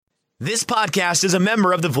This podcast is a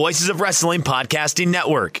member of the Voices of Wrestling Podcasting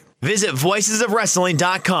Network. Visit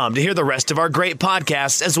voicesofwrestling.com to hear the rest of our great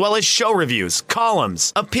podcasts, as well as show reviews,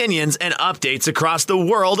 columns, opinions, and updates across the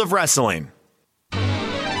world of wrestling.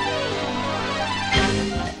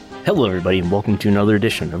 Hello, everybody, and welcome to another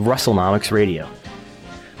edition of WrestleNomics Radio.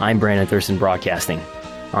 I'm Brandon Thurston, broadcasting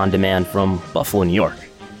on demand from Buffalo, New York.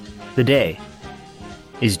 The day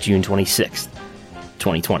is June 26th,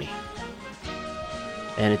 2020.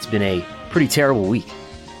 And it's been a pretty terrible week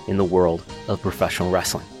in the world of professional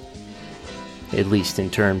wrestling, at least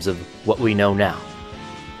in terms of what we know now.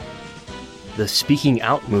 The Speaking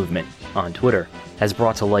Out movement on Twitter has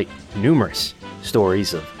brought to light numerous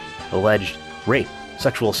stories of alleged rape,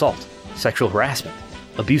 sexual assault, sexual harassment,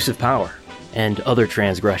 abuse of power, and other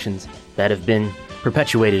transgressions that have been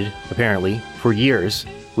perpetuated, apparently, for years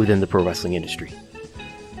within the pro wrestling industry.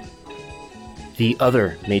 The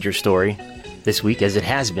other major story this week, as it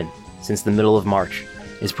has been since the middle of March,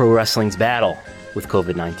 is pro wrestling's battle with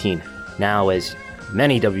COVID-19. Now, as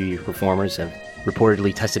many WWE performers have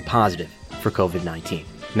reportedly tested positive for COVID-19,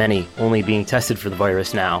 many only being tested for the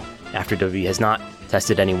virus now after WWE has not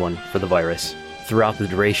tested anyone for the virus throughout the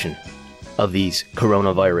duration of these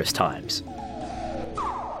coronavirus times.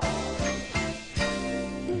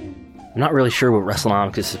 I'm not really sure what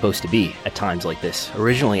WrestleNomics is supposed to be at times like this.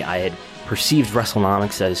 Originally, I had perceived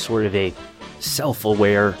WrestleNomics as sort of a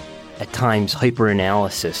self-aware, at times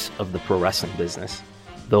hyper-analysis of the pro wrestling business,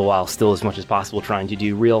 though while still as much as possible trying to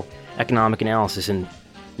do real economic analysis and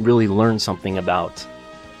really learn something about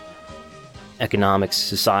economics,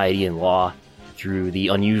 society, and law through the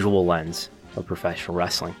unusual lens of professional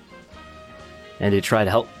wrestling, and to try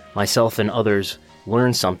to help myself and others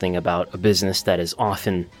learn something about a business that is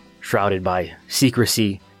often shrouded by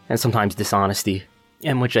secrecy and sometimes dishonesty,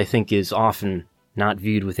 and which I think is often not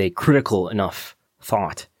viewed with a critical enough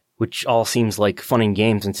thought, which all seems like fun and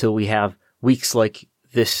games until we have weeks like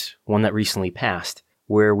this one that recently passed,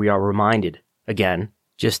 where we are reminded, again,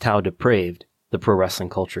 just how depraved the pro wrestling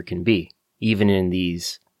culture can be, even in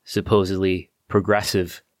these supposedly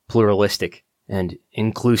progressive, pluralistic, and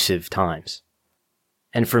inclusive times.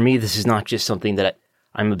 And for me, this is not just something that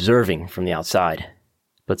I'm observing from the outside,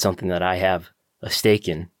 but something that I have a stake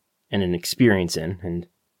in, and an experience in, and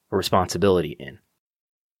a responsibility in.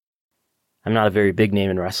 I'm not a very big name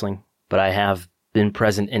in wrestling, but I have been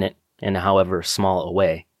present in it in however small a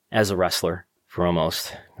way as a wrestler for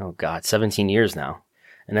almost, 17 years now,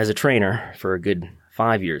 and as a trainer for a good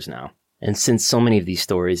 5 years now. And since so many of these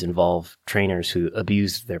stories involve trainers who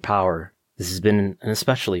abused their power, this has been an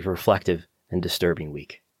especially reflective and disturbing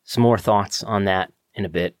week. Some more thoughts on that in a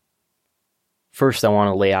bit. First, I want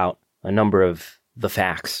to lay out a number of the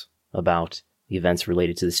facts about the events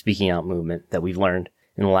related to the Speaking Out movement that we've learned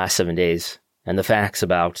in the last 7 days, and the facts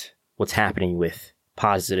about what's happening with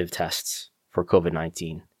positive tests for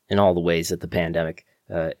COVID-19 and all the ways that the pandemic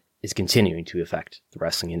is continuing to affect the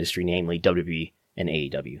wrestling industry, namely WWE and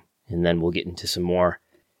AEW. And then we'll get into some more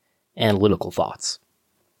analytical thoughts.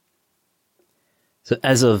 So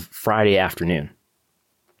as of Friday afternoon,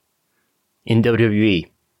 in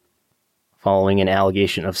WWE, following an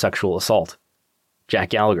allegation of sexual assault, Jack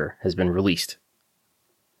Gallagher has been released.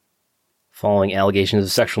 Following allegations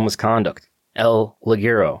of sexual misconduct, El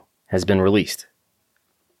Ligero has been released.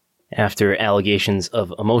 After allegations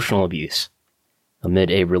of emotional abuse amid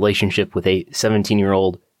a relationship with a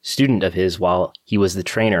 17-year-old student of his while he was the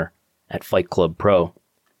trainer at Fight Club Pro,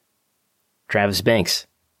 Travis Banks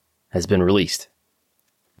has been released.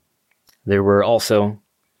 There were also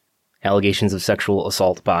allegations of sexual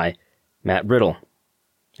assault by Matt Riddle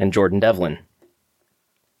and Jordan Devlin.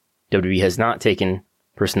 WWE has not taken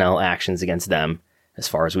personnel actions against them, as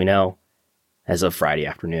far as we know, as of Friday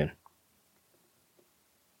afternoon.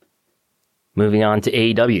 Moving on to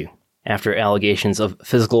AEW. After allegations of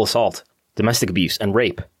physical assault, domestic abuse, and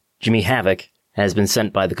rape, Jimmy Havoc has been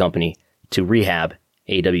sent by the company to rehab.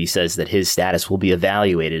 AEW says that his status will be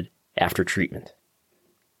evaluated after treatment.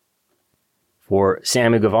 For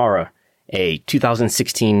Sammy Guevara, a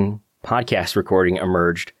 2016 podcast recording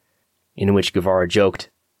emerged in which Guevara joked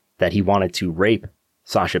that he wanted to rape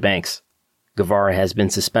Sasha Banks. Guevara has been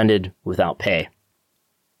suspended without pay.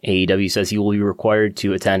 AEW says he will be required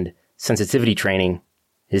to attend sensitivity training.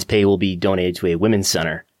 His pay will be donated to a women's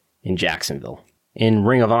center in Jacksonville. In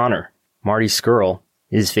Ring of Honor, Marty Scurll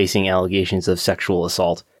is facing allegations of sexual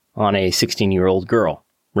assault on a 16-year-old girl.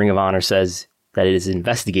 Ring of Honor says that it is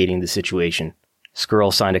investigating the situation.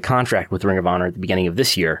 Scurll signed a contract with Ring of Honor at the beginning of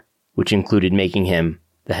this year, which included making him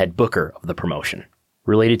the head booker of the promotion.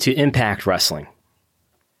 Related to Impact Wrestling,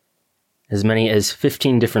 as many as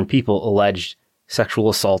 15 different people alleged sexual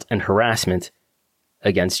assault and harassment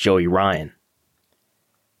against Joey Ryan.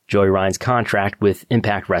 Joey Ryan's contract with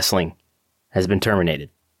Impact Wrestling has been terminated.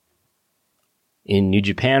 In New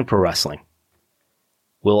Japan Pro Wrestling,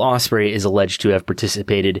 Will Ospreay is alleged to have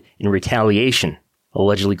participated in retaliation,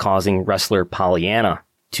 allegedly causing wrestler Pollyanna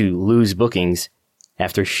to lose bookings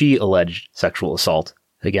after she alleged sexual assault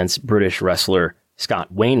against British wrestler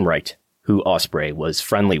Scott Wainwright, who Ospreay was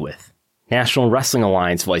friendly with. National Wrestling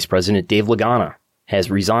Alliance Vice President Dave Lagana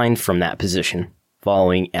has resigned from that position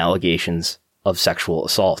following allegations of sexual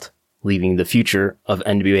assault, leaving the future of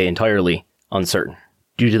NWA entirely uncertain.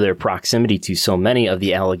 Due to their proximity to so many of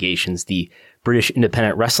the allegations, the British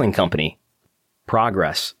independent wrestling company,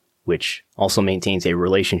 Progress, which also maintains a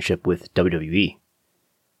relationship with WWE,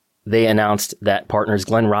 they announced that partners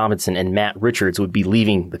Glenn Robinson and Matt Richards would be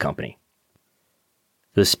leaving the company.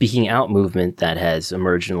 The speaking out movement that has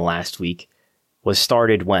emerged in the last week was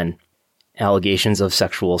started when allegations of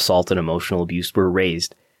sexual assault and emotional abuse were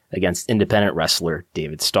raised against independent wrestler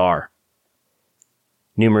David Starr.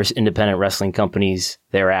 Numerous independent wrestling companies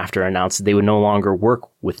thereafter announced that they would no longer work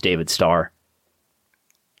with David Starr.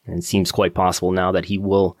 And it seems quite possible now that he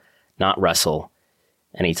will not wrestle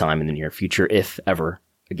anytime in the near future, if ever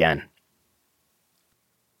again.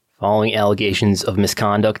 Following allegations of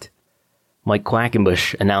misconduct, Mike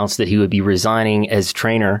Quackenbush announced that he would be resigning as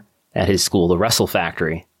trainer at his school, the Wrestle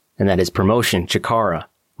Factory, and that his promotion, Chikara,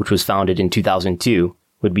 which was founded in 2002,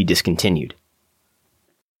 would be discontinued.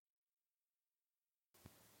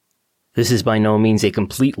 This is by no means a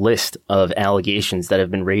complete list of allegations that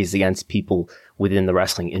have been raised against people within the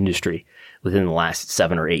wrestling industry within the last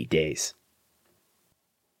 7 or 8 days.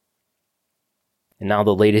 And now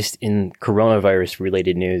the latest in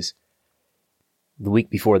coronavirus-related news. The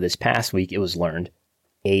week before this past week, it was learned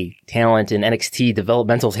a talent, an NXT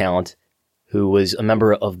developmental talent, who was a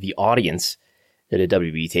member of the audience at a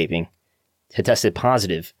WWE taping, had tested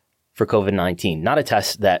positive for COVID-19. Not a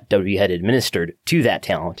test that WWE had administered to that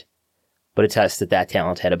talent, but a test that that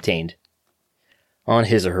talent had obtained on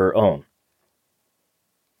his or her own.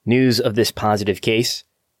 News of this positive case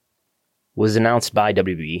was announced by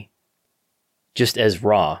WWE just as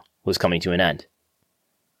Raw was coming to an end.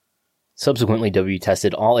 Subsequently, WWE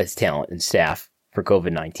tested all its talent and staff for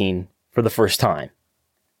COVID-19 for the first time,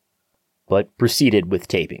 but proceeded with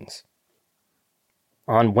tapings.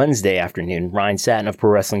 On Wednesday afternoon, Ryan Satin of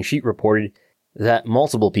Pro Wrestling Sheet reported that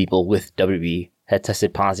multiple people with WWE had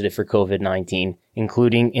tested positive for COVID-19,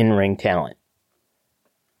 including in-ring talent.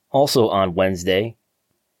 Also on Wednesday,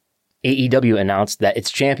 AEW announced that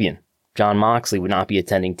its champion, Jon Moxley, would not be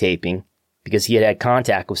attending taping because he had had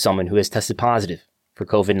contact with someone who has tested positive for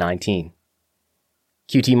COVID-19.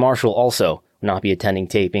 QT Marshall also would not be attending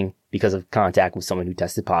taping because of contact with someone who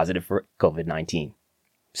tested positive for COVID-19.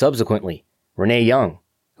 Subsequently, Renee Young,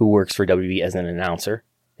 who works for WWE as an announcer,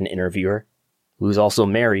 an interviewer, who is also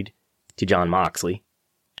married to Jon Moxley,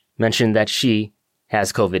 mentioned that she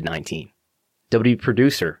has COVID-19. WWE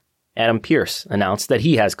producer Adam Pearce announced that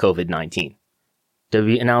he has COVID-19.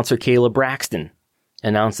 WWE announcer Kayla Braxton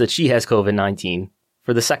announced that she has COVID-19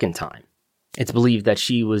 for the second time. It's believed that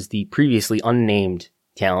she was the previously unnamed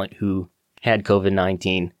talent who had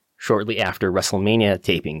COVID-19 shortly after WrestleMania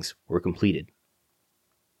tapings were completed.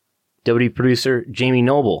 WWE producer Jamie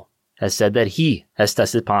Noble has said that he has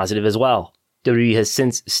tested positive as well. WWE has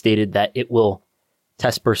since stated that it will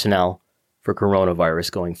test personnel for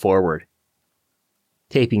coronavirus going forward.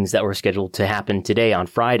 Tapings that were scheduled to happen today on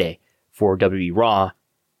Friday for WWE Raw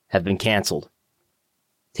have been canceled.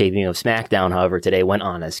 Taping of SmackDown, however, today went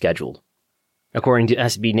on as scheduled. According to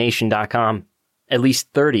SBNation.com, at least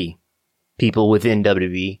 30 people within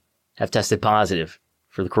WWE have tested positive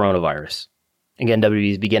for the coronavirus. Again,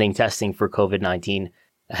 WWE is beginning testing for COVID-19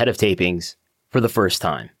 ahead of tapings for the first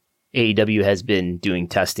time. AEW has been doing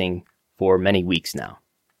testing for many weeks now.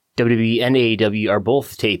 WWE and AEW are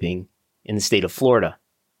both taping in the state of Florida,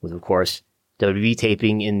 with, of course, WWE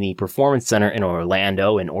taping in the Performance Center in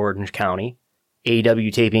Orlando in Orange County,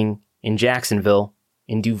 AEW taping in Jacksonville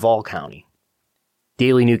in Duval County.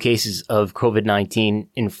 Daily new cases of COVID-19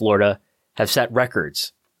 in Florida have set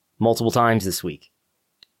records multiple times this week.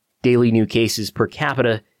 Daily new cases per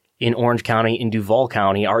capita in Orange County and Duval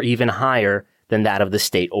County are even higher than that of the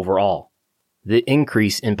state overall. The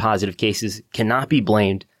increase in positive cases cannot be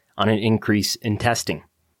blamed on an increase in testing.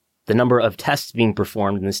 The number of tests being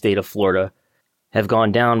performed in the state of Florida have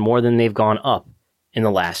gone down more than they've gone up in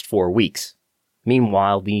the last 4 weeks.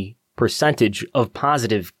 Meanwhile, the percentage of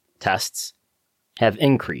positive tests have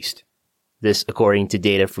increased. This according to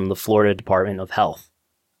data from the Florida Department of Health.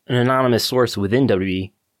 An anonymous source within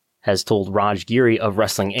WWE has told Raj Giri of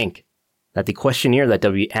Wrestling Inc. that the questionnaire that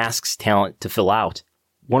WWE asks talent to fill out,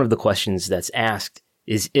 one of the questions that's asked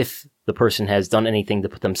is if the person has done anything to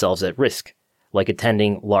put themselves at risk, like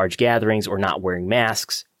attending large gatherings or not wearing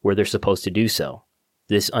masks where they're supposed to do so.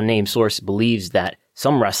 This unnamed source believes that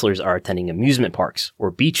some wrestlers are attending amusement parks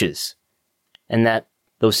or beaches, and that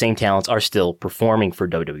those same talents are still performing for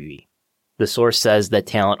WWE. The source says that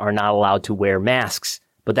talent are not allowed to wear masks,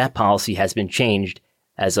 but that policy has been changed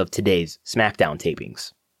as of today's SmackDown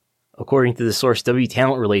tapings. According to the source, WWE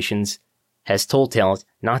Talent Relations has told talent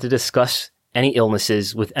not to discuss any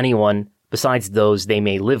illnesses with anyone besides those they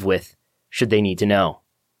may live with, should they need to know.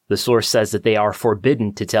 The source says that they are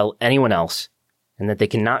forbidden to tell anyone else, and that they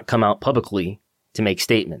cannot come out publicly to make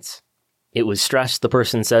statements. It was stressed, the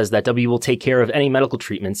person says, that WWE will take care of any medical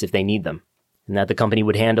treatments if they need them, and that the company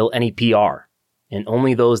would handle any PR, and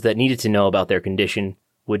only those that needed to know about their condition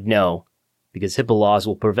would know, because HIPAA laws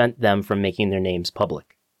will prevent them from making their names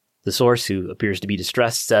public. The source, who appears to be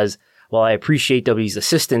distressed, says, "While I appreciate WWE's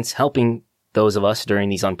assistance helping those of us during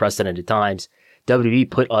these unprecedented times, WWE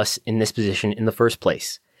put us in this position in the first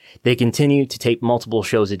place. They continue to tape multiple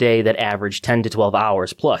shows a day that average 10 to 12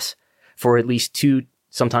 hours plus for at least 2,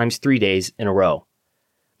 sometimes 3 days in a row.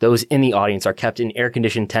 Those in the audience are kept in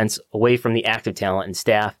air-conditioned tents away from the active talent and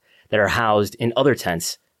staff that are housed in other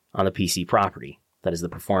tents on the PC property, that is the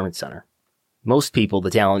Performance Center. Most people,"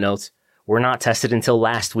 the talent notes, "were not tested until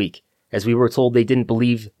last week, as we were told they didn't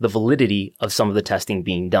believe the validity of some of the testing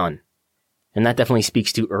being done." And that definitely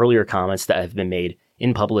speaks to earlier comments that have been made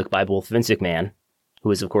in public by both Vince McMahon,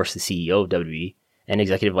 who is of course the CEO of WWE, and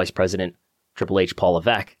Executive Vice President Triple H Paul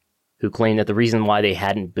Levesque, who claimed that the reason why they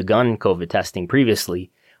hadn't begun COVID testing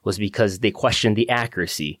previously was because they questioned the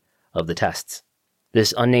accuracy of the tests.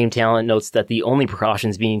 This unnamed talent notes that the only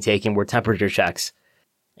precautions being taken were temperature checks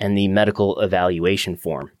and the medical evaluation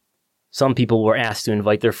form. Some people were asked to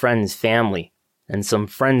invite their friends, family, and some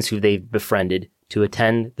friends who they've befriended to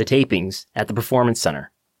attend the tapings at the Performance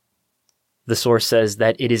Center. The source says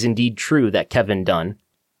that it is indeed true that Kevin Dunn,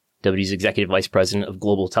 WWE's Executive Vice President of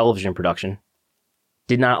Global Television Production,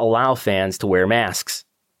 did not allow fans to wear masks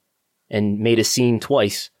and made a scene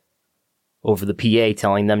twice over the PA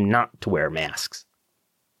telling them not to wear masks.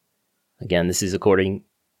 Again, this is according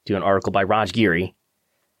to an article by Raj Giri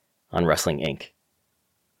on Wrestling Inc.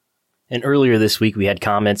 And earlier this week, we had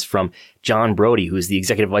comments from John Brody, who is the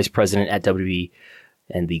Executive Vice President at WWE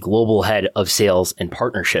and the Global Head of Sales and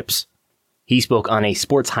Partnerships. He spoke on a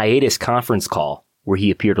Sports Hiatus conference call where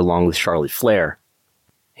he appeared along with Charlotte Flair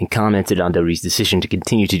and commented on WWE's decision to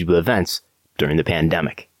continue to do events during the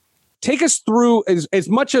pandemic. Take us through, as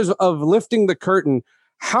much as of lifting the curtain,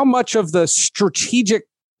 how much of the strategic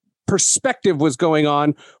perspective was going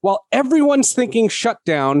on while everyone's thinking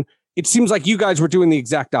shutdown. It seems like you guys were doing the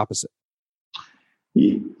exact opposite.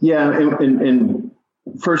 Yeah, and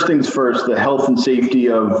first things first, the health and safety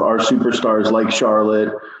of our superstars like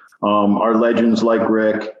Charlotte, our legends like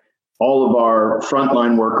Rick, all of our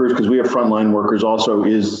frontline workers, because we have frontline workers also,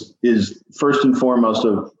 is first and foremost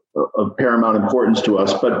of paramount importance to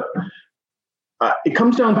us. But it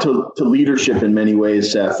comes down to leadership in many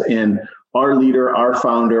ways, Seth. And our leader, our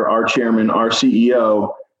founder, our chairman, our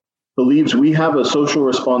CEO believes we have a social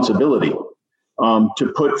responsibility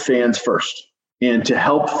to put fans first and to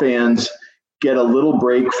help fans get a little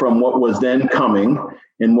break from what was then coming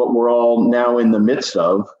and what we're all now in the midst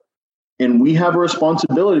of. And we have a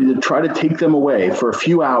responsibility to try to take them away for a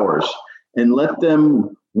few hours and let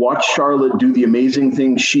them watch Charlotte do the amazing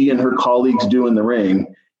things she and her colleagues do in the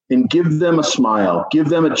ring and give them a smile, give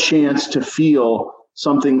them a chance to feel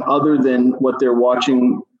something other than what they're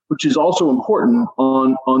watching, which is also important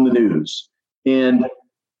on the news. And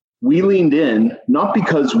we leaned in, not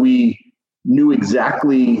because we knew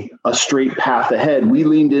exactly a straight path ahead. We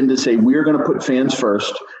leaned in to say, we're going to put fans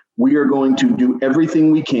first. We are going to do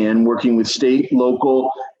everything we can, working with state,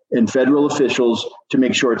 local, and federal officials to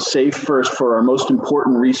make sure it's safe first for our most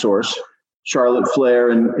important resource, Charlotte Flair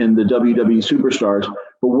and the WWE superstars.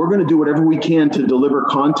 But we're going to do whatever we can to deliver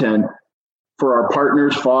content for our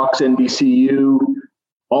partners, Fox, NBCU,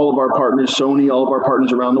 all of our partners, Sony, all of our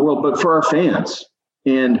partners around the world, but for our fans.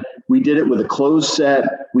 And we did it with a closed set.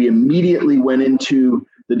 We immediately went into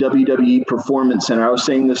the WWE Performance Center. I was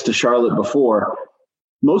saying this to Charlotte before.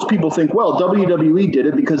 Most people think, well, WWE did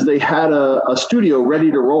it because they had a studio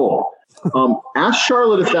ready to roll. Ask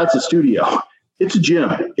Charlotte if that's a studio. It's a gym.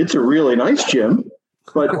 It's a really nice gym,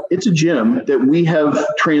 but it's a gym that we have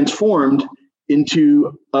transformed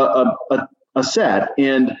into a set.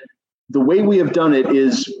 And the way we have done it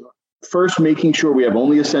is first making sure we have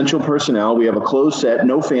only essential personnel. We have a closed set,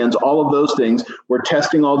 no fans, all of those things. We're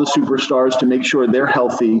testing all the superstars to make sure they're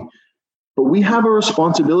healthy. but we have a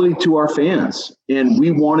responsibility to our fans, and we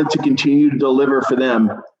wanted to continue to deliver for them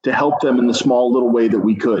to help them in the small little way that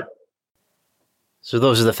we could. So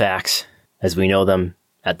those are the facts as we know them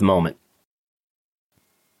at the moment.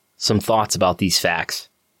 Some thoughts about these facts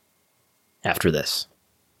after this.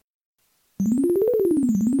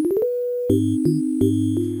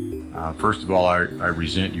 First of all, I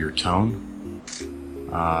resent your tone.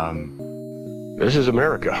 This is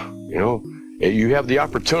America, you know. You have the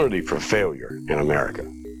opportunity for failure in America.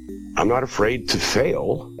 I'm not afraid to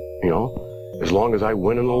fail, you know, as long as I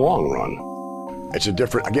win in the long run. It's a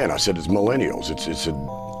different, again, I said it's millennials.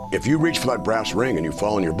 If you reach for that brass ring and you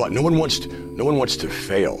fall on your butt, no one wants to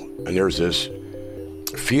fail. And there's this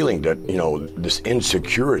feeling that, you know, this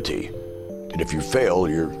insecurity, that if you fail,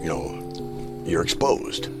 you're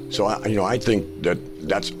exposed. So, I think that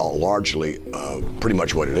that's largely pretty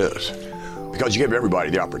much what it is. Because you give everybody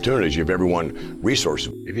the opportunities, you give everyone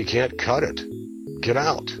resources. If you can't cut it, get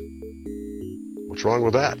out. What's wrong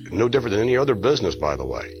with that? No different than any other business, by the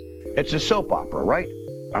way. It's a soap opera, right?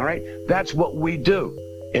 All right? That's what we do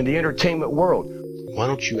in the entertainment world. Why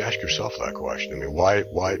don't you ask yourself that question? I mean, why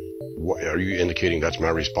are you indicating that's my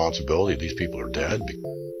responsibility? These people are dead?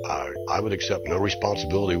 I would accept no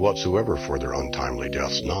responsibility whatsoever for their untimely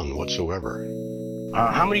deaths, none whatsoever.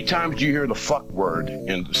 How many times do you hear the fuck word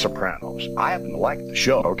in The Sopranos? I happen to like the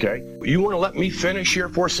show, okay? You want to let me finish here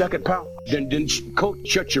for a second, pal? Then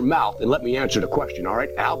shut your mouth and let me answer the question, all right?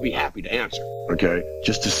 I'll be happy to answer, okay?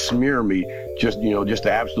 Just to smear me, just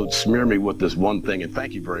to absolutely smear me with this one thing, and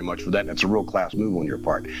thank you very much for that. That's a real class move on your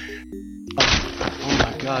part. Oh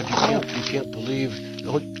my God, you can't believe.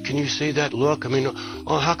 Oh, can you see that look? I mean,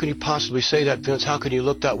 how can you possibly say that, Vince? How can you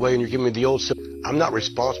look that way and you're giving me the old... I'm not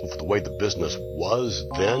responsible for the way the business was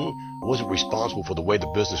then. I wasn't responsible for the way the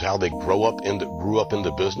business, how they grew up in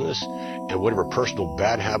the business, and whatever personal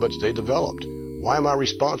bad habits they developed. Why am I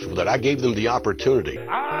responsible for that? I gave them the opportunity.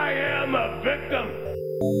 I am a victim.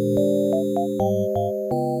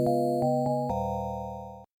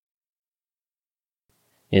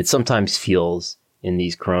 It sometimes feels in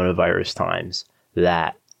these coronavirus times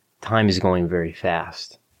that time is going very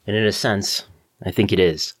fast. And in a sense, I think it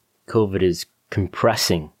is. COVID is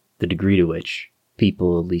compressing the degree to which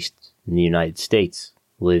people, at least in the United States,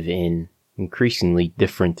 live in increasingly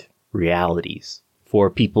different realities. For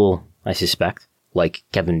people, I suspect, like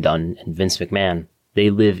Kevin Dunn and Vince McMahon, they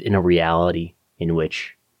live in a reality in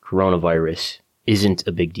which coronavirus isn't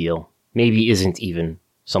a big deal, maybe isn't even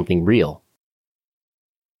something real.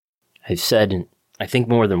 I've said, I think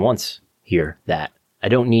more than once here, that I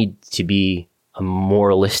don't need to be a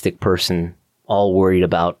moralistic person all worried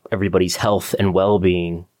about everybody's health and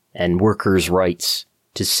well-being and workers' rights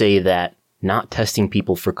to say that not testing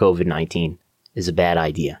people for COVID-19 is a bad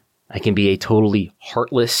idea. I can be a totally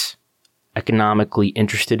heartless,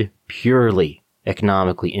 purely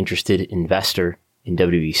economically interested investor in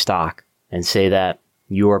WWE stock and say that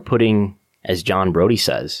you are putting, as John Brody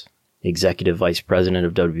says, Executive Vice President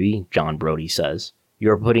of WWE, John Brody says,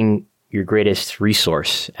 you're putting your greatest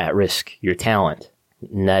resource at risk, your talent.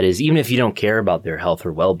 And that is, even if you don't care about their health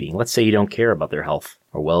or well-being, let's say you don't care about their health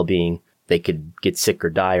or well-being, they could get sick or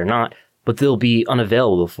die or not, but they'll be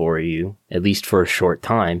unavailable for you, at least for a short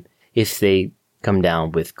time, if they come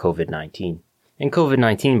down with COVID-19. And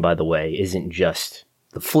COVID-19, by the way, isn't just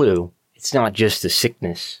the flu. It's not just a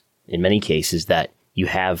sickness, in many cases, that you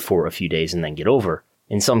have for a few days and then get over.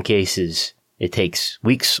 In some cases, it takes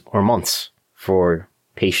weeks or months for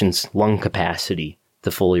patients' lung capacity to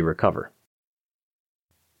fully recover.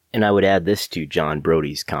 And I would add this to John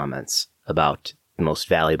Brody's comments about the most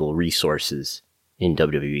valuable resources in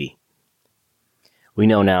WWE. We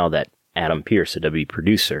know now that Adam Pearce, a WWE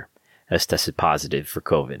producer, has tested positive for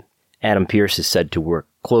COVID. Adam Pearce is said to work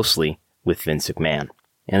closely with Vince McMahon.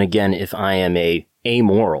 And again, if I am a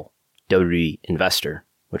amoral WWE investor,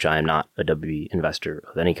 which I am not a WWE investor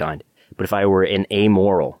of any kind, but if I were an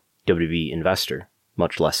amoral WWE investor,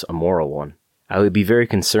 much less a moral one, I would be very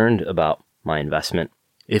concerned about my investment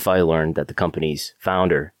if I learned that the company's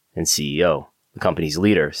founder and CEO, the company's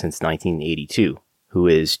leader since 1982, who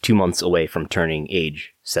is 2 months away from turning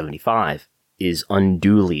age 75, is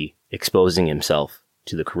unduly exposing himself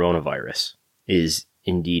to the coronavirus, is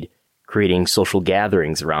indeed creating social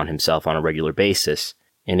gatherings around himself on a regular basis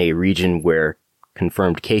in a region where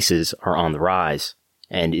confirmed cases are on the rise,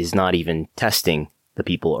 and is not even testing the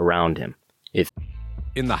people around him.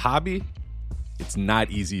 In the hobby, it's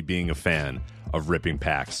not easy being a fan of ripping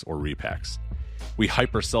packs or repacks. We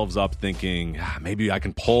hype ourselves up thinking, maybe I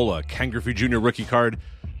can pull a Ken Griffey Jr. rookie card,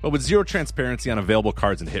 but with zero transparency on available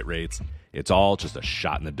cards and hit rates, it's all just a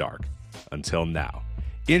shot in the dark. Until now.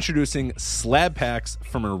 Introducing Slab Packs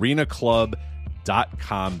from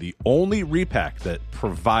ArenaClub.com, the only repack that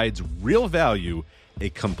provides real value, a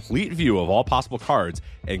complete view of all possible cards,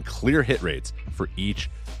 and clear hit rates for each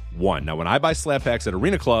one. Now, when I buy Slab Packs at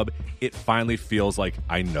Arena Club, it finally feels like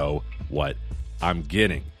I know what I'm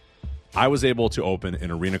getting. I was able to open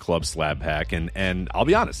an Arena Club Slab Pack, and I'll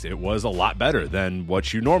be honest, it was a lot better than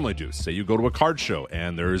what you normally do. Say you go to a card show,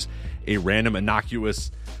 and there's a random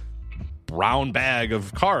innocuous brown bag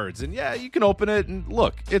of cards, and yeah, you can open it, and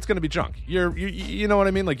look, it's going to be junk. You know what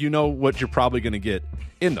I mean? Like, you know what you're probably going to get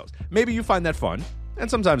in those. Maybe you find that fun. And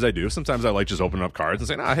sometimes I do. Sometimes I like just opening up cards and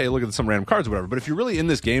saying, hey, look at some random cards or whatever. But if you're really in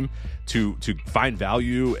this game to find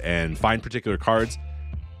value and find particular cards,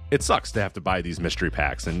 it sucks to have to buy these mystery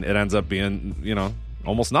packs. And it ends up being,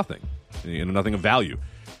 almost nothing. Nothing of value.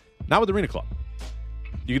 Not with Arena Club.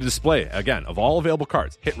 You can display, again, of all available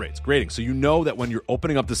cards, hit rates, grading. So you know that when you're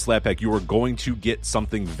opening up this slab pack, you are going to get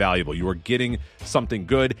something valuable. You are getting something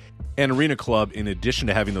good. And Arena Club, in addition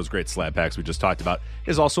to having those great slab packs we just talked about,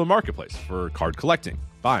 is also a marketplace for card collecting,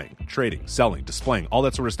 buying, trading, selling, displaying, all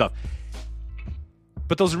that sort of stuff.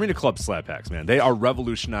 But those Arena Club slab packs, man, they are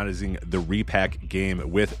revolutionizing the repack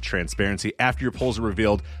game with transparency. After your pulls are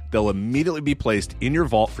revealed, they'll immediately be placed in your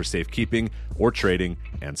vault for safekeeping or trading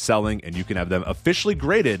and selling, and you can have them officially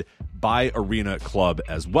graded by Arena Club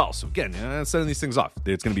as well. So again, sending these things off,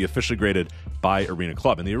 it's going to be officially graded by Arena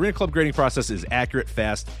Club. And the Arena Club grading process is accurate,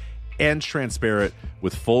 fast, and transparent,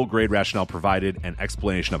 with full grade rationale provided and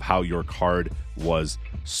explanation of how your card was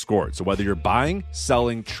scored. So whether you're buying,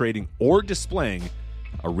 selling, trading, or displaying,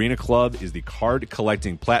 Arena Club is the card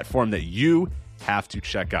collecting platform that you have to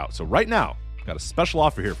check out. So right now, I've got a special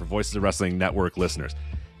offer here for Voices of Wrestling Network listeners.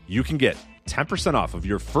 You can get 10% off of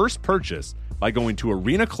your first purchase by going to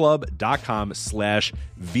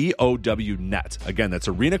arenaclub.com/VOWnet. Again, that's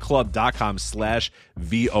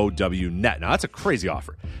arenaclub.com/VOWnet. Now, that's a crazy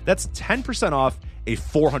offer. That's 10% off a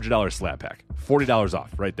 $400 slab pack. $40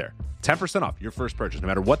 off right there. 10% off your first purchase. No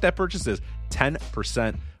matter what that purchase is,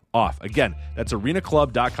 10% off. Again, that's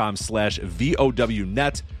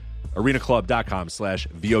arenaclub.com/VOWnet.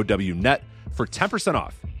 arenaclub.com/VOWnet for 10%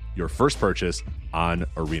 off your first purchase on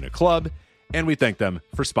Arena Club. And we thank them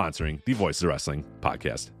for sponsoring the Voices of Wrestling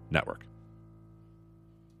Podcast Network.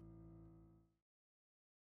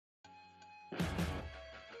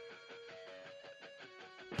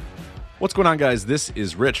 What's going on, guys? This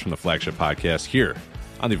is Rich from the Flagship Podcast here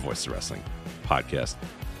on the Voices of Wrestling Podcast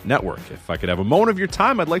Network. If I could have a moment of your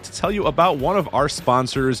time, I'd like to tell you about one of our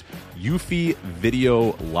sponsors, Eufy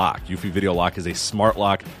Video Lock. Eufy Video Lock is a smart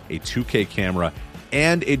lock, a 2K camera,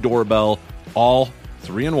 and a doorbell, all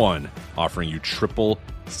 3-in-1, offering you triple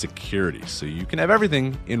security. So you can have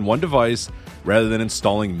everything in one device rather than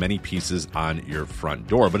installing many pieces on your front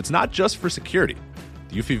door. But it's not just for security.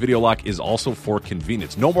 The Eufy Video Lock is also for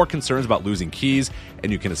convenience. No more concerns about losing keys,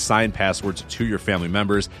 and you can assign passwords to your family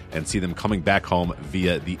members and see them coming back home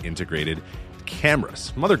via the integrated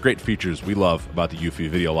cameras. Some other great features we love about the Eufy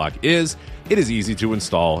Video Lock is it is easy to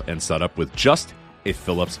install and set up with just a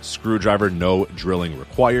Phillips screwdriver, no drilling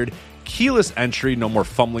required. Keyless entry, no more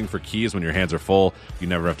fumbling for keys when your hands are full. You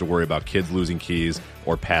never have to worry about kids losing keys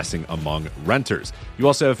or passing among renters. You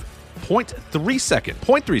also have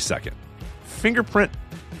 0.3 second fingerprint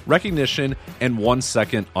recognition and 1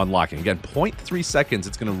 second unlocking. Again, 0.3 seconds,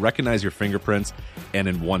 it's going to recognize your fingerprints, and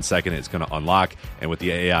in 1 second, it's going to unlock. And with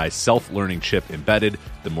the AI self-learning chip embedded,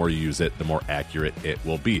 the more you use it, the more accurate it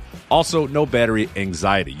will be. Also, no battery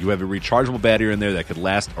anxiety. You have a rechargeable battery in there that could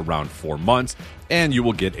last around 4 months, and you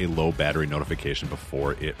will get a low battery notification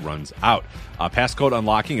before it runs out. Passcode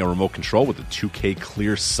unlocking, a remote control with a 2K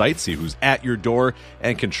clear sight, see who's at your door,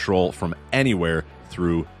 and control from anywhere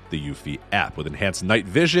through the Eufy app. With enhanced night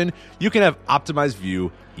vision, you can have optimized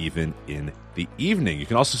view even in the evening. You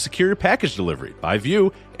can also secure your package delivery by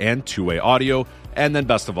view and two-way audio. And then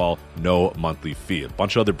best of all, no monthly fee. A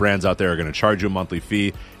bunch of other brands out there are going to charge you a monthly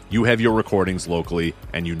fee. You have your recordings locally,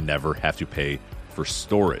 and you never have to pay for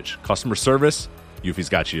storage. Customer service, Eufy's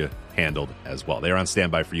got you handled as well. They are on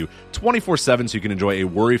standby for you 24/7, so you can enjoy a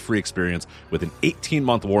worry-free experience with an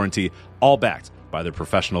 18-month warranty, all backed by their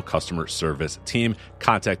professional customer service team.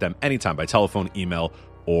 Contact them anytime by telephone, email,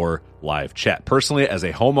 or live chat. Personally, as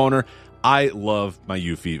a homeowner, I love my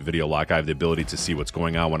Eufy Video Lock. I have the ability to see what's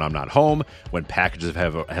going on when I'm not home, when packages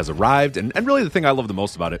has arrived, and really the thing I love the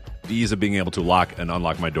most about it, the ease of being able to lock and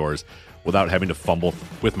unlock my doors without having to fumble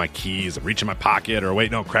with my keys and reach in my pocket or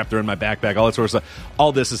wait, no, crap, they're in my backpack, all that sort of stuff.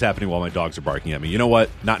 All this is happening while my dogs are barking at me. You know what?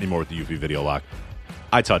 Not anymore with the Eufy Video Lock.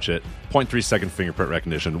 I touch it, 0.3 second fingerprint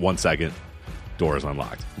recognition, 1 second, door is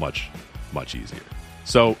unlocked. Much, much easier.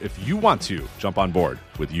 So if you want to jump on board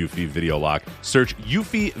with Eufy Video Lock, search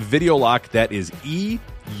Eufy Video Lock. That is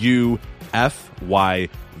EUFY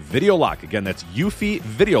Video Lock. Again, that's Eufy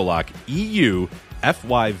Video Lock,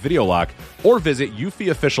 EUFY Video Lock, or visit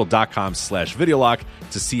eufyofficial.com/video lock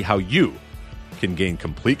to see how you can gain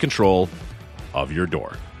complete control of your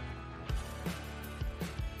door.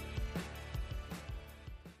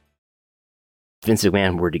 If Vince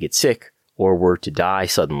McMahon were to get sick or were to die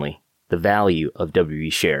suddenly, the value of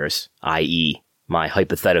WWE shares, i.e. my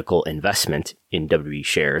hypothetical investment in WWE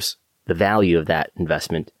shares, the value of that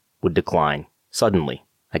investment would decline suddenly.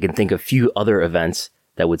 I can think of few other events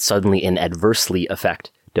that would suddenly and adversely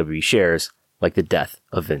affect WWE shares, like the death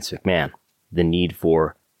of Vince McMahon. The need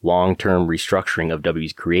for long-term restructuring of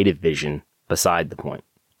WWE's creative vision beside the point.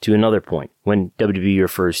 To another point, when WWE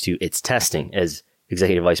refers to its testing, as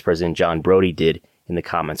Executive Vice President John Brody did in the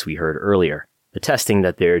comments we heard earlier, the testing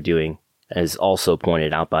that they're doing, as also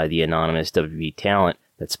pointed out by the anonymous WWE talent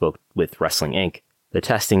that spoke with Wrestling Inc., the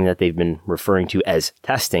testing that they've been referring to as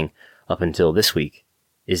testing up until this week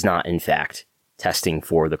is not, in fact, testing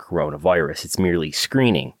for the coronavirus. It's merely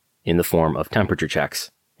screening in the form of temperature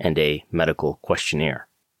checks and a medical questionnaire.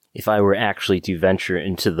 If I were actually to venture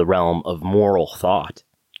into the realm of moral thought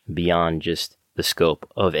beyond just the scope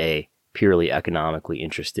of a purely economically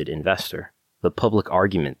interested investor, the public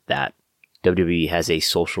argument that WWE has a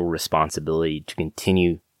social responsibility to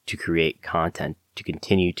continue to create content, to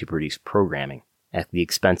continue to produce programming at the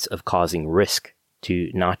expense of causing risk to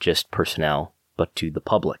not just personnel, but to the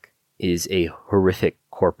public, is a horrific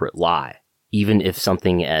corporate lie. Even if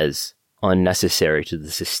something as unnecessary to the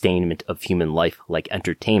sustainment of human life like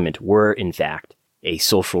entertainment were, in fact, a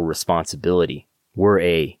social responsibility, were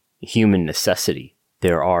a human necessity,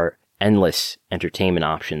 there are endless entertainment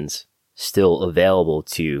options still available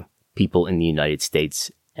to people in the United States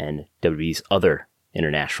and WWE's other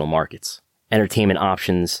international markets. Entertainment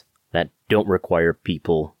options that don't require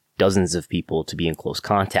dozens of people to be in close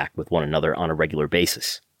contact with one another on a regular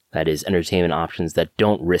basis. That is, entertainment options that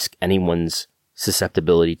don't risk anyone's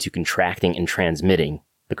susceptibility to contracting and transmitting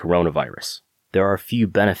the coronavirus. There are few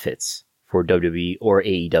benefits for WWE or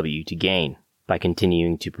AEW to gain by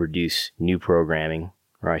continuing to produce new programming,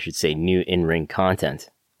 or I should say new in-ring content.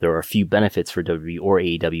 There are few benefits for WWE or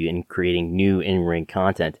AEW in creating new in-ring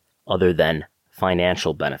content other than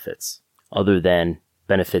financial benefits, other than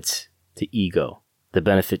benefits to ego. The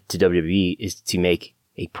benefit to WWE is to make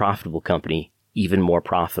a profitable company even more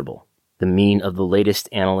profitable. The mean of the latest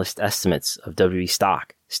analyst estimates of WWE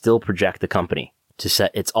stock still project the company to set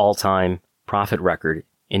its all-time profit record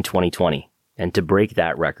in 2020 and to break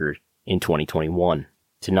that record in 2021.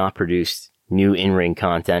 To not produce new in-ring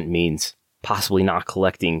content means possibly not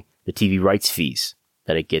collecting the TV rights fees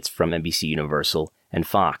that it gets from NBC Universal and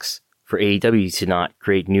Fox. For AEW to not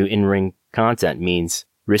create new in-ring content means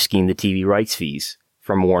risking the TV rights fees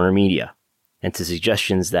from Warner Media. And to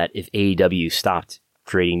suggestions that if AEW stopped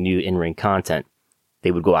creating new in-ring content, they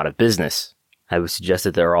would go out of business, I would suggest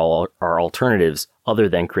that there are alternatives other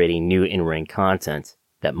than creating new in-ring content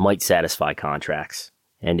that might satisfy contracts.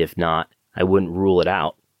 And if not, I wouldn't rule it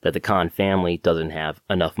out that the Khan family doesn't have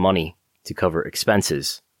enough money to cover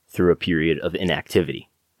expenses through a period of inactivity.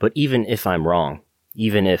 But even if I'm wrong,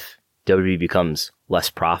 even if WWE becomes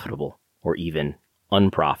less profitable or even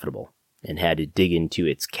unprofitable and had to dig into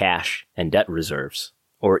its cash and debt reserves,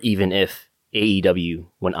 or even if AEW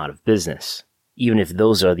went out of business, even if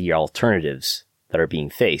those are the alternatives that are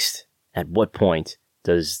being faced, at what point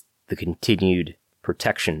does the continued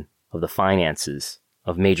protection of the finances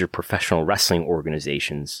of major professional wrestling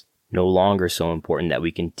organizations no longer so important that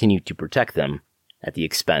we continue to protect them at the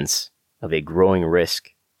expense of a growing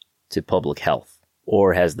risk to public health?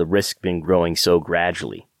 Or has the risk been growing so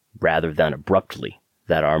gradually, rather than abruptly,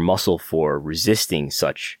 that our muscle for resisting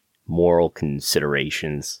such moral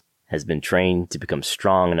considerations has been trained to become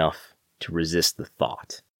strong enough to resist the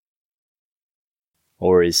thought?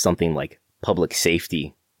 Or is something like public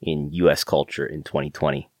safety in U.S. culture in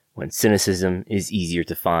 2020, when cynicism is easier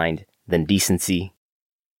to find than decency,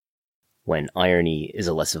 when irony is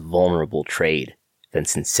a less vulnerable trade than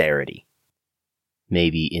sincerity?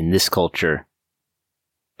 Maybe in this culture,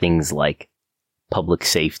 things like public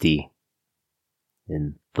safety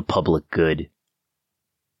and the public good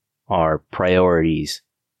are priorities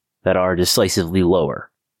that are decisively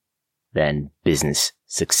lower than business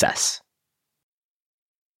success.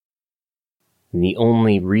 And the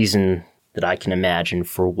only reason that I can imagine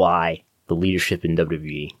for why the leadership in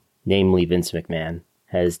WWE, namely Vince McMahon,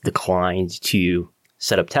 has declined to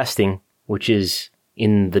set up testing, which is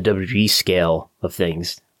in the WWE scale of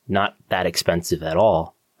things not that expensive at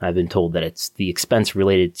all. I've been told that it's the expense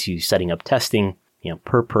related to setting up testing,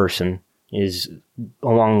 per person is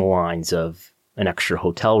along the lines of an extra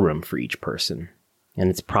hotel room for each person. And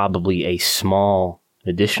it's probably a small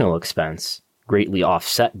additional expense greatly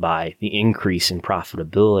offset by the increase in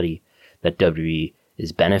profitability that WWE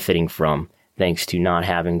is benefiting from thanks to not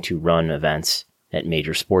having to run events at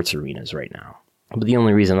major sports arenas right now. But the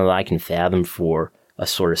only reason that I can fathom for a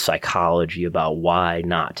sort of psychology about why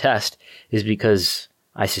not test is because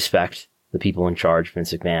I suspect the people in charge,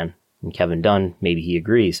 Vince McMahon and Kevin Dunn, maybe he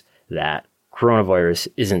agrees that coronavirus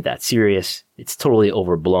isn't that serious. It's totally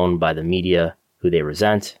overblown by the media who they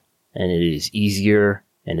resent, and it is easier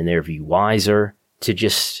and in their view wiser to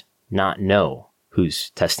just not know who's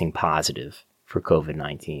testing positive for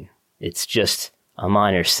COVID-19. It's just a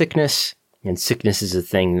minor sickness, and sickness is a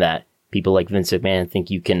thing that people like Vince McMahon think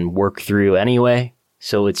you can work through anyway.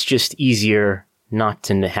 So it's just easier not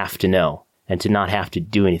to have to know and to not have to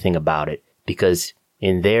do anything about it, because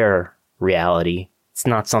in their reality, it's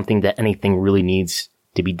not something that anything really needs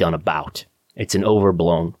to be done about. It's an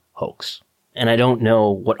overblown hoax. And I don't know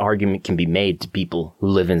what argument can be made to people who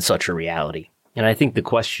live in such a reality. And I think the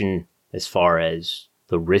question as far as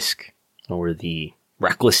the risk or the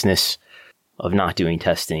recklessness of not doing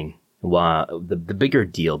testing, the bigger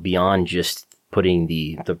deal beyond just putting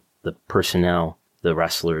the personnel, the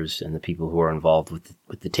wrestlers and the people who are involved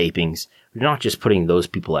with the tapings, we're not just putting those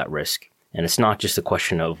people at risk. And it's not just a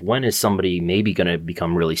question of when is somebody maybe going to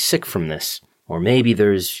become really sick from this, or maybe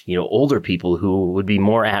there's, older people who would be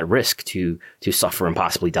more at risk to suffer and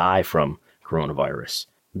possibly die from coronavirus.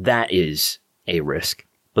 That is a risk.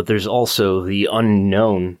 But there's also the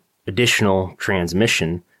unknown additional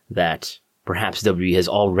transmission that perhaps WWE has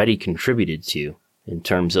already contributed to in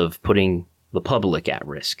terms of putting the public at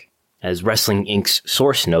risk. As Wrestling Inc.'s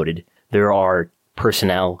source noted, there are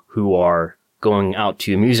personnel who are going out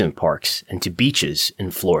to amusement parks and to beaches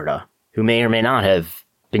in Florida who may or may not have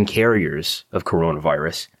been carriers of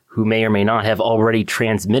coronavirus, who may or may not have already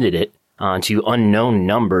transmitted it onto unknown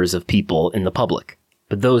numbers of people in the public.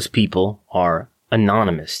 But those people are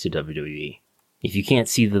anonymous to WWE. If you can't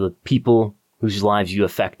see the people whose lives you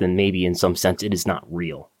affect, then maybe in some sense it is not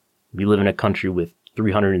real. We live in a country with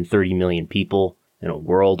 330 million people, in a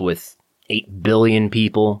world with 8 billion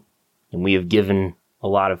people, and we have given a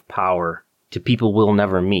lot of power to people we'll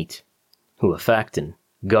never meet, who affect and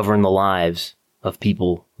govern the lives of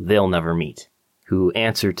people they'll never meet, who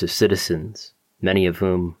answer to citizens, many of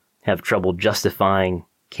whom have trouble justifying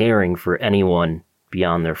caring for anyone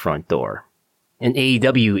beyond their front door. And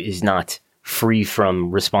AEW is not free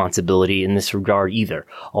from responsibility in this regard either,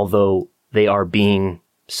 although they are being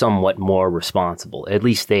somewhat more responsible. At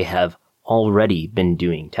least they have already been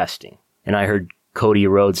doing testing. And I heard Cody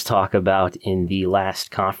Rhodes talk about in the last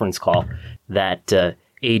conference call that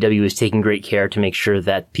AEW is taking great care to make sure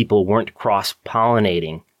that people weren't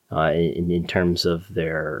cross-pollinating in terms of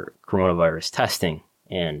their coronavirus testing.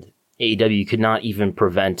 And AEW could not even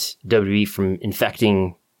prevent WWE from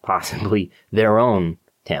infecting possibly their own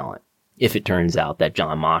talent if it turns out that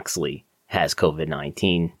Jon Moxley has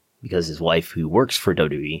COVID-19 because his wife, who works for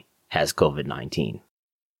WWE, has COVID-19.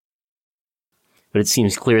 But it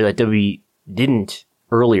seems clear that WWE didn't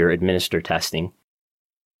earlier administer testing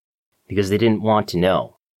because they didn't want to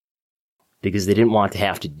know, because they didn't want to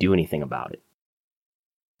have to do anything about it,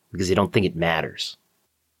 because they don't think it matters.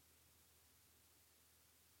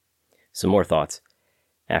 Some more thoughts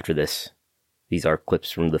after this. These are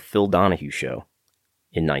clips from the Phil Donahue Show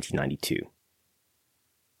in 1992.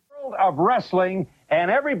 World of wrestling,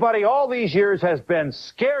 and everybody all these years has been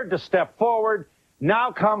scared to step forward.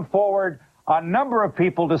 Now come forward a number of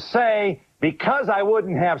people to say, because I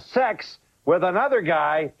wouldn't have sex with another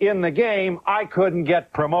guy in the game, I couldn't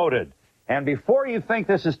get promoted. And before you think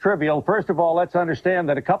this is trivial, first of all, let's understand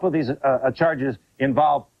that a couple of these charges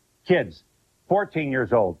involve kids, 14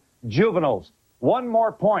 years old, juveniles. One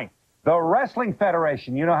more point. The Wrestling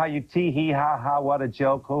Federation, you know how you tee-hee, ha-ha, what a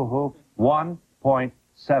joke, hoo-hoo,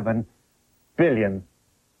 $1.7 billion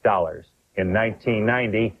in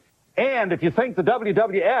 1990. And if you think the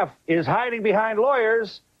WWF is hiding behind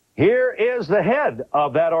lawyers, here is the head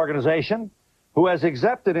of that organization, who has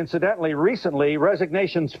accepted, incidentally, recently,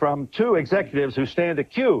 resignations from 2 executives who stand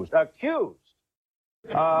accused.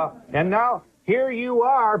 And now, here you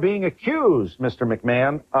are being accused, Mr.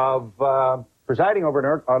 McMahon, of presiding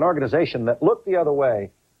over an organization that looked the other way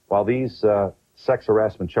while these sex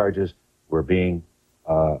harassment charges were being,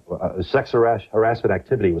 sex harassment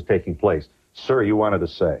activity was taking place. Sir, you wanted to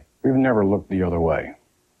say. We've never looked the other way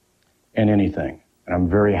in anything. And I'm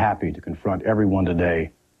very happy to confront everyone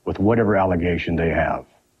today with whatever allegation they have.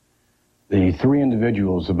 The three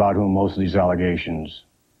individuals about whom most of these allegations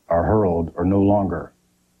are hurled are no longer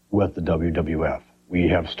with the WWF. We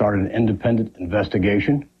have started an independent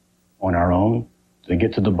investigation on our own to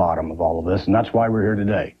get to the bottom of all of this, and that's why we're here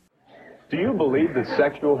today. Do you believe that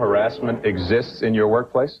sexual harassment exists in your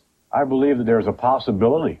workplace? I believe that there's a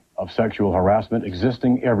possibility of sexual harassment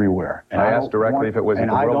existing everywhere. And I asked directly if it was in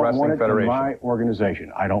the World Wrestling Federation. And I don't want it in my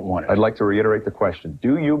organization. I don't want it. I'd like to reiterate the question.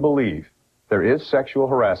 Do you believe there is sexual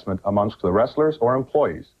harassment amongst the wrestlers or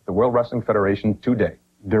employees of the World Wrestling Federation today?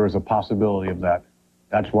 There is a possibility of that.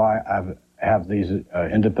 That's why I have these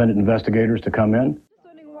independent investigators to come in.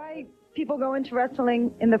 People go into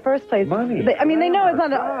wrestling in the first place. Money. They know it's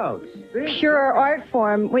not a pure art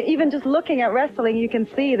form. Even just looking at wrestling, you can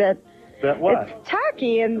see that it's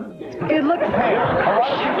tacky and it looks...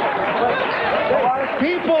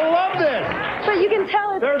 People love this. But you can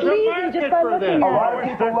tell it's pleasing just by looking at it. A lot of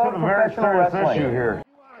people love professional wrestling. Issue here.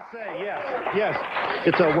 Yes.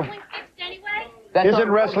 It's a...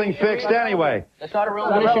 Isn't wrestling fixed anyway? That's not a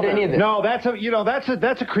relevant issue to any of this. No,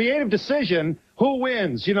 that's a creative decision. Who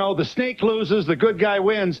wins? The snake loses, the good guy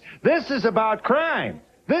wins. This is about crime.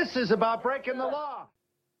 This is about breaking the law.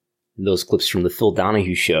 Those clips from the Phil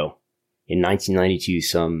Donahue show in 1992,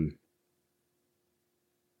 some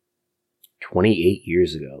 28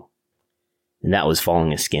 years ago. And that was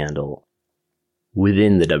following a scandal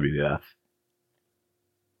within the WWF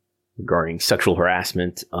regarding sexual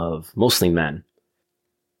harassment of mostly men.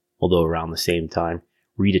 Although around the same time,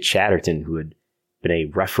 Rita Chatterton, who had been a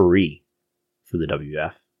referee for the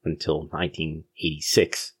WWF until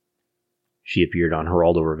 1986, she appeared on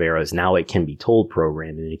Geraldo Rivera's Now It Can Be Told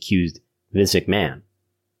program and accused Vince McMahon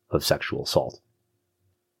of sexual assault.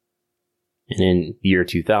 And in the year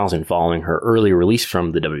 2000, following her early release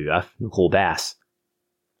from the WWF, Nicole Bass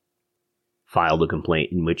filed a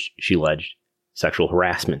complaint in which she alleged sexual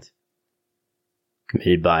harassment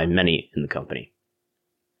committed by many in the company.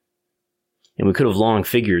 And we could have long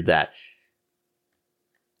figured that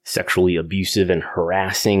sexually abusive and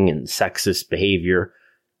harassing and sexist behavior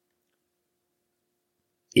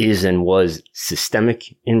is and was systemic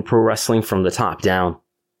in pro wrestling from the top down.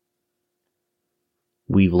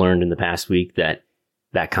 We've learned in the past week that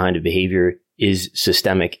that kind of behavior is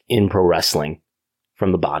systemic in pro wrestling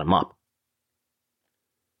from the bottom up.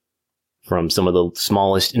 From some of the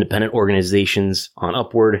smallest independent organizations on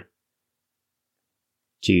upward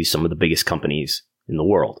to some of the biggest companies in the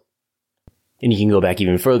world. And you can go back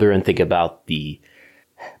even further and think about the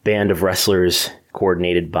band of wrestlers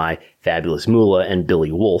coordinated by Fabulous Moolah and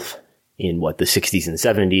Billy Wolf in the 60s and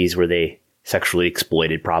 70s, where they sexually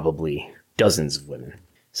exploited probably dozens of women.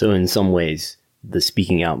 So in some ways, the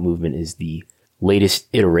speaking out movement is the latest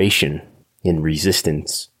iteration in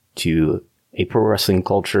resistance to a pro wrestling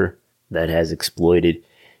culture that has exploited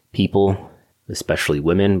people, especially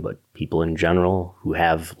women, but people in general who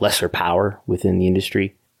have lesser power within the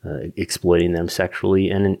industry, exploiting them sexually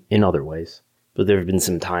and in other ways. But there have been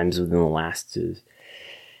some times within the last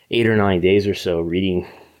 8 or 9 days or so reading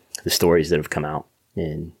the stories that have come out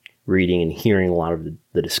and reading and hearing a lot of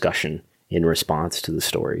the discussion in response to the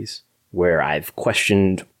stories, where I've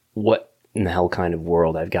questioned what in the hell kind of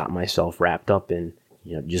world I've got myself wrapped up in.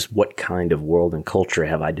 Just what kind of world and culture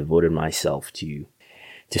have I devoted myself to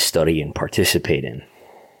study and participate in?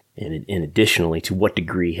 And additionally, to what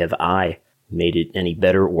degree have I made it any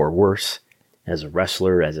better or worse as a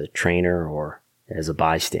wrestler, as a trainer, or as a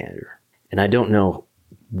bystander? And I don't know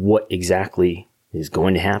what exactly is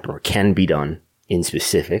going to happen or can be done in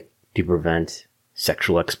specific to prevent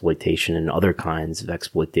sexual exploitation and other kinds of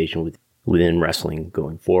exploitation within wrestling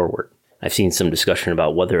going forward. I've seen some discussion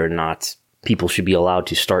about whether or not people should be allowed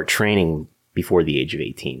to start training before the age of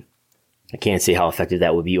 18. I can't say how effective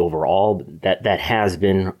that would be overall, but that has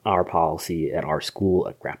been our policy at our school,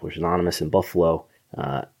 at Grapplers Anonymous in Buffalo,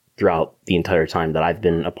 throughout the entire time that I've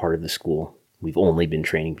been a part of the school. We've only been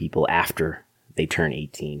training people after they turn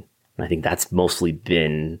 18. And I think that's mostly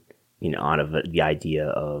been, out of the idea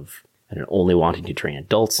of only wanting to train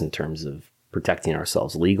adults in terms of protecting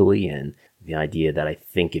ourselves legally, and the idea that I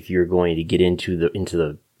think if you're going to get into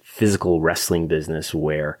the physical wrestling business,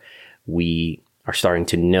 where we are starting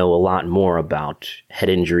to know a lot more about head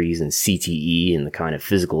injuries and CTE and the kind of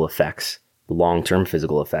physical effects, the long-term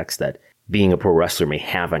physical effects that being a pro wrestler may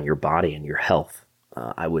have on your body and your health,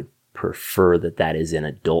 I would prefer that is an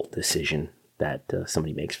adult decision that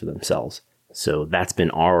somebody makes for themselves. So that's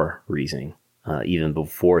been our reasoning, even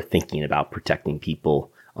before thinking about protecting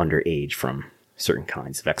people underage from certain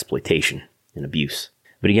kinds of exploitation and abuse.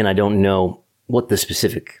 But again, I don't know what the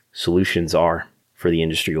specific solutions are for the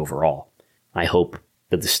industry overall. I hope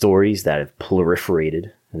that the stories that have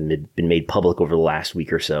proliferated and been made public over the last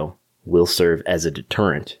week or so will serve as a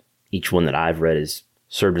deterrent. Each one that I've read has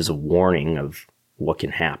served as a warning of what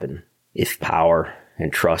can happen if power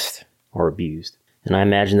and trust are abused. And I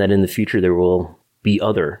imagine that in the future there will be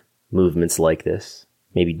other movements like this,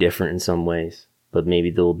 maybe different in some ways, but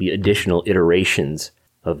maybe there will be additional iterations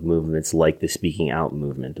of movements like the Speaking Out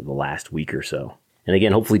movement of the last week or so. And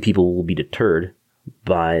again, hopefully people will be deterred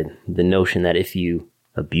by the notion that if you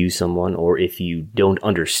abuse someone or if you don't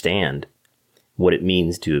understand what it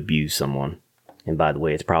means to abuse someone, and by the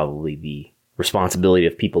way, it's probably the responsibility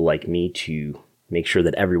of people like me to make sure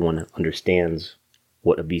that everyone understands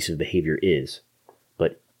what abusive behavior is.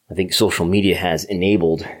 But I think social media has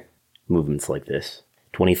enabled movements like this.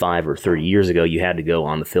 25 or 30 years ago, you had to go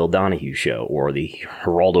on the Phil Donahue show or the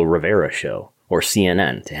Geraldo Rivera show or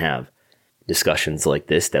CNN to have discussions like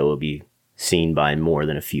this that will be seen by more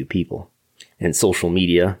than a few people. And social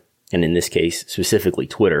media, and in this case, specifically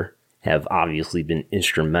Twitter, have obviously been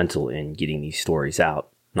instrumental in getting these stories out.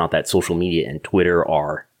 Not that social media and Twitter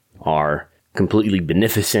are completely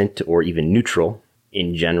beneficent or even neutral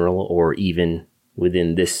in general or even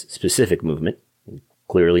within this specific movement.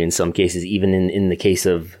 Clearly, in some cases, even in the case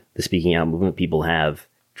of the Speaking Out movement, people have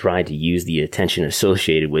tried to use the attention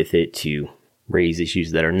associated with it to raise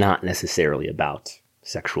issues that are not necessarily about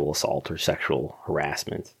sexual assault or sexual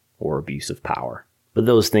harassment or abuse of power. But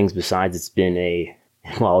those things, besides, it's been a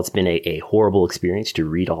horrible experience to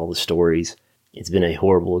read all the stories. It's been a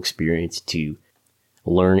horrible experience to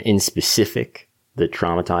learn in specific the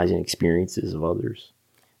traumatizing experiences of others.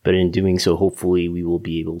 But in doing so, hopefully we will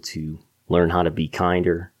be able to learn how to be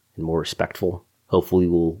kinder and more respectful. Hopefully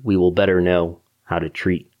we will better know how to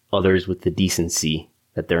treat others with the decency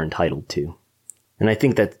that they're entitled to. And I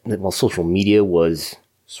think that while social media was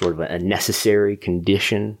sort of a necessary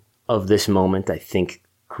condition of this moment, I think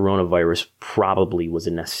coronavirus probably was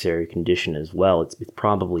a necessary condition as well. It's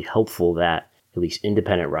probably helpful that at least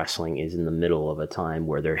independent wrestling is in the middle of a time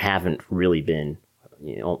where there haven't really been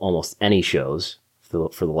almost any shows for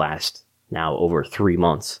the last now over 3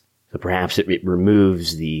 months. So perhaps it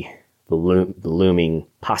removes the looming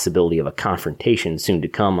possibility of a confrontation soon to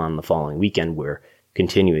come on the following weekend, where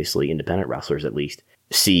continuously independent wrestlers at least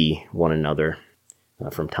see one another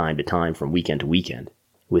from time to time, from weekend to weekend,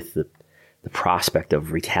 with the prospect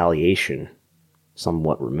of retaliation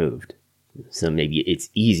somewhat removed. So maybe it's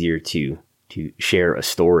easier to share a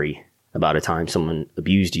story about a time someone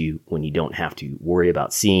abused you when you don't have to worry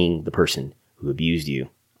about seeing the person who abused you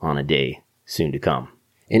on a day soon to come.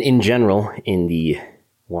 And in general, in the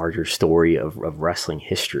larger story of wrestling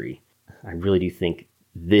history, I really do think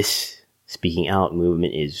this Speaking Out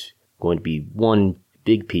movement is going to be one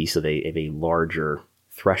big piece of a larger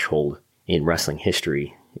threshold in wrestling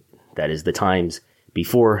history. That is the times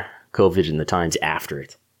before COVID and the times after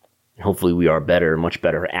it. And hopefully we are better, much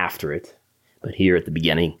better after it. But here at the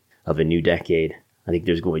beginning of a new decade, I think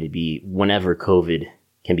there's going to be, whenever COVID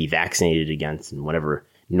can be vaccinated against and whenever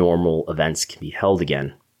normal events can be held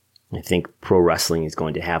again, I think pro wrestling is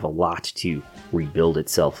going to have a lot to rebuild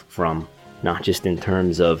itself from, not just in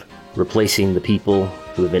terms of replacing the people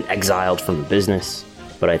who have been exiled from the business,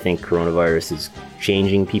 but I think coronavirus is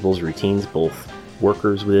changing people's routines, both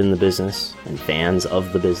workers within the business and fans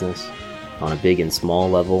of the business. On a big and small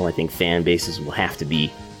level, I think fan bases will have to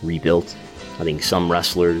be rebuilt. I think some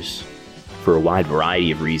wrestlers, for a wide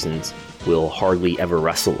variety of reasons, will hardly ever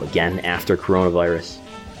wrestle again after coronavirus.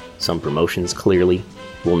 Some promotions clearly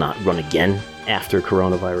will not run again after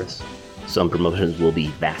coronavirus. Some promotions will be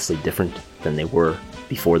vastly different than they were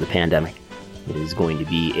before the pandemic. It is going to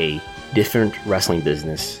be a different wrestling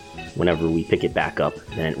business whenever we pick it back up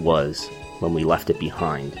than it was when we left it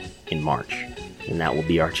behind in March. And that will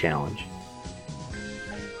be our challenge.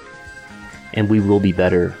 And we will be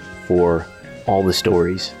better for all the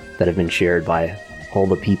stories that have been shared by all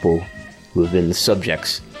the people who have been the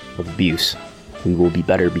subjects of abuse. We will be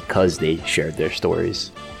better because they shared their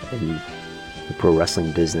stories. And the pro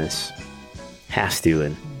wrestling business has to,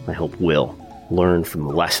 and I hope will, learn from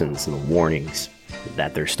the lessons and the warnings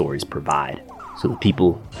that their stories provide. So the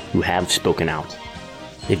people who have spoken out,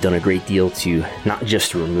 they've done a great deal to not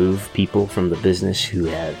just remove people from the business who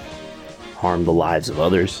have harmed the lives of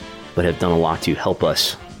others, but have done a lot to help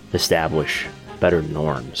us establish better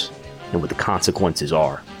norms and what the consequences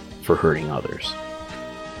are for hurting others.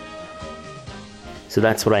 So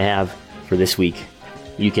that's what I have for this week.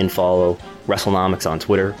 You can follow WrestleNomics on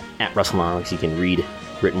Twitter, at WrestleNomics. You can read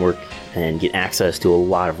written work and get access to a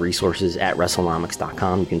lot of resources at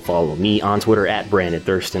WrestleNomics.com. You can follow me on Twitter at Brandon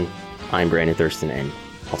Thurston. I'm Brandon Thurston, and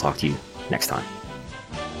I'll talk to you next time.